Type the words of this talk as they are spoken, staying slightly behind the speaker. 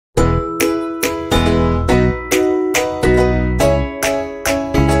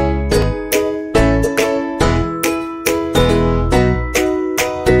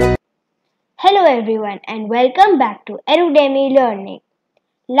everyone and welcome back to Erudemy Learning.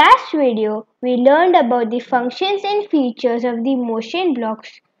 Last video we learned about the functions and features of the motion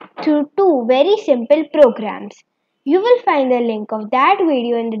blocks through two very simple programs. You will find the link of that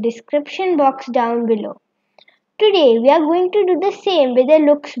video in the description box down below. Today we are going to do the same with the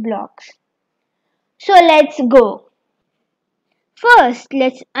looks blocks. So let's go. First,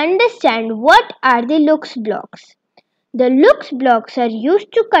 let's understand what are the looks blocks. The looks blocks are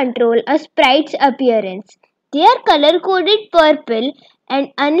used to control a sprite's appearance. They are color-coded purple and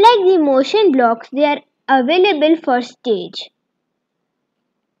unlike the motion blocks, they are available for stage.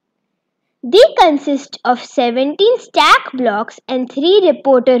 They consist of 17 stack blocks and 3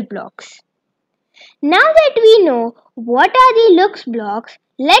 reporter blocks. Now that we know what are the looks blocks,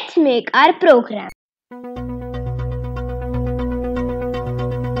 let's make our program.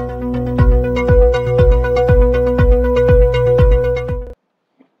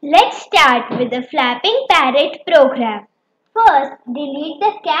 Let's start with the flapping parrot program. First, delete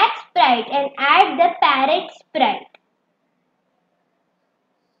the cat sprite and add the parrot sprite.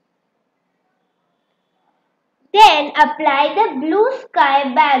 Then apply the blue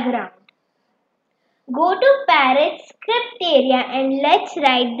sky background. Go to parrot script area and let's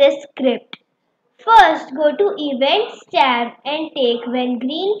write the script. First, go to events tab and take when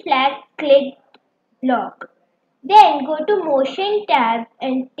green flag clicked block. Then go to motion tab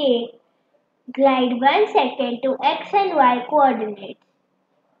and take glide 1 second to x and y coordinates.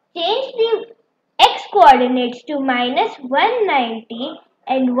 Change the x coordinates to -190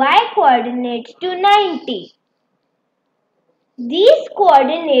 and y coordinates to 90. These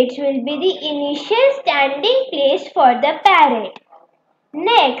coordinates will be the initial standing place for the parrot.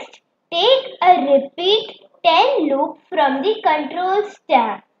 Next, take a repeat 10 loop from the controls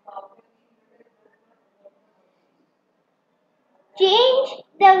tab. Change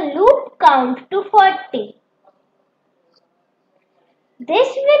the loop count to 40.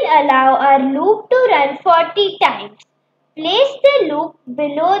 This will allow our loop to run 40 times. Place the loop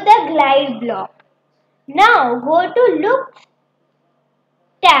below the glide block. Now go to Looks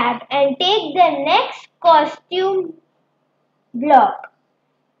tab and take the next costume block.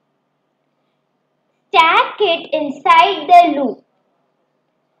 Stack it inside the loop.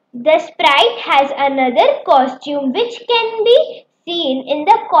 The sprite has another costume which can be seen in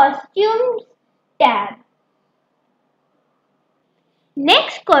the Costumes tab.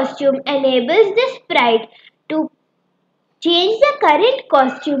 Next costume enables the sprite to change the current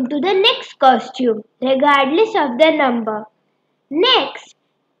costume to the next costume regardless of the number. Next,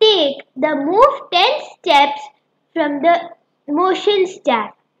 take the Move 10 steps from the Motions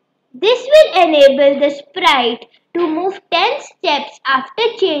tab. This will enable the sprite to move 10 steps after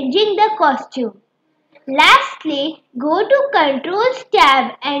changing the costume. Lastly, go to Controls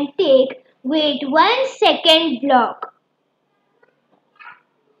tab and take Wait 1 second block.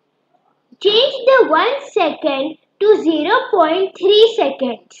 Change the 1 second to 0.3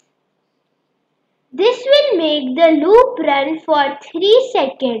 seconds. This will make the loop run for 3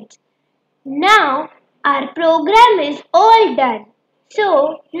 seconds. Now our program is all done.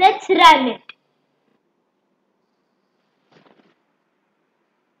 So let's run it.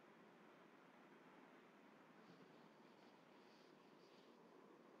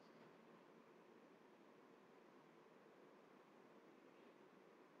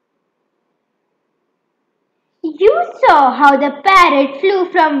 You saw how the parrot flew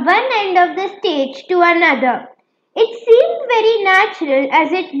from one end of the stage to another. It seemed very natural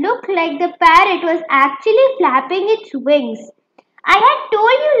as it looked like the parrot was actually flapping its wings. I had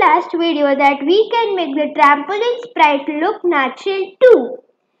told you last video that we can make the trampoline sprite look natural too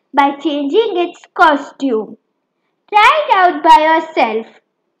by changing its costume. Try it out by yourself.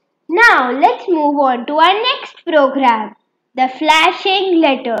 Now let's move on to our next program, the flashing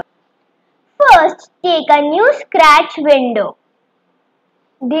letter. First, take a new scratch window.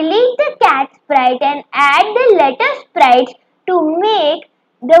 Delete the cat sprite and add the letter sprites to make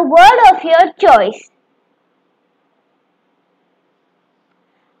the word of your choice.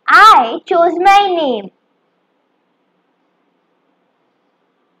 I chose my name.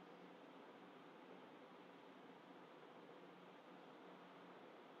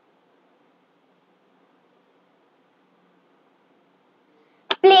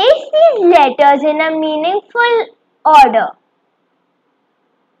 Place these letters in a meaningful order.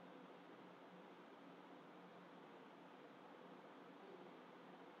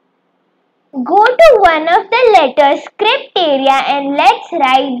 Go to one of the letters script area and let's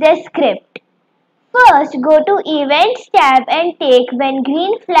write the script. First, go to Events tab and take when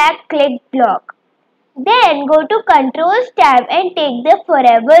green flag clicked block. Then go to Controls tab and take the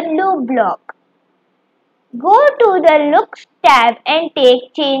Forever Loop block. Go to the Looks tab and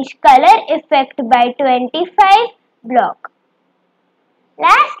take Change Color Effect by 25 block.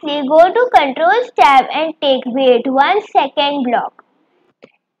 Lastly, go to Controls tab and take Wait 1 second block.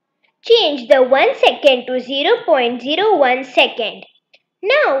 Change the 1 second to 0.01 second.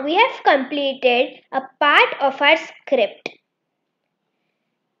 Now we have completed a part of our script.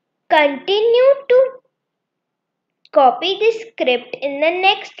 Continue to copy this script in the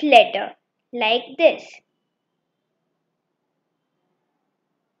next letter, like this.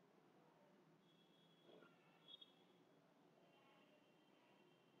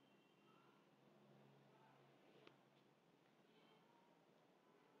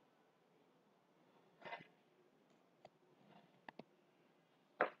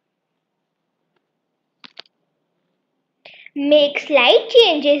 Make slight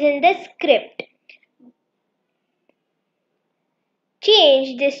changes in the script.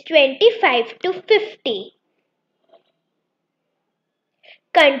 Change this 25 to 50.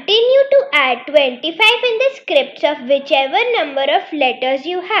 Continue to add 25 in the scripts of whichever number of letters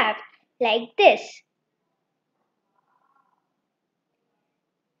you have, like this.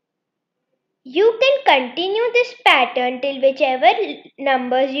 You can continue this pattern till whichever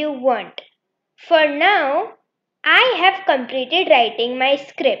numbers you want. For now, I have completed writing my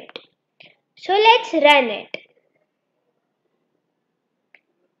script. So let's run it.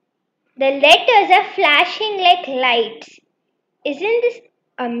 The letters are flashing like lights. Isn't this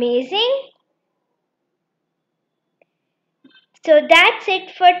amazing? So that's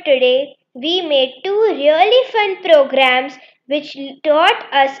it for today. We made two really fun programs which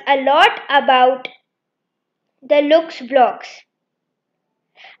taught us a lot about the looks blocks.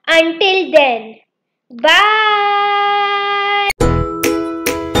 Until then, bye!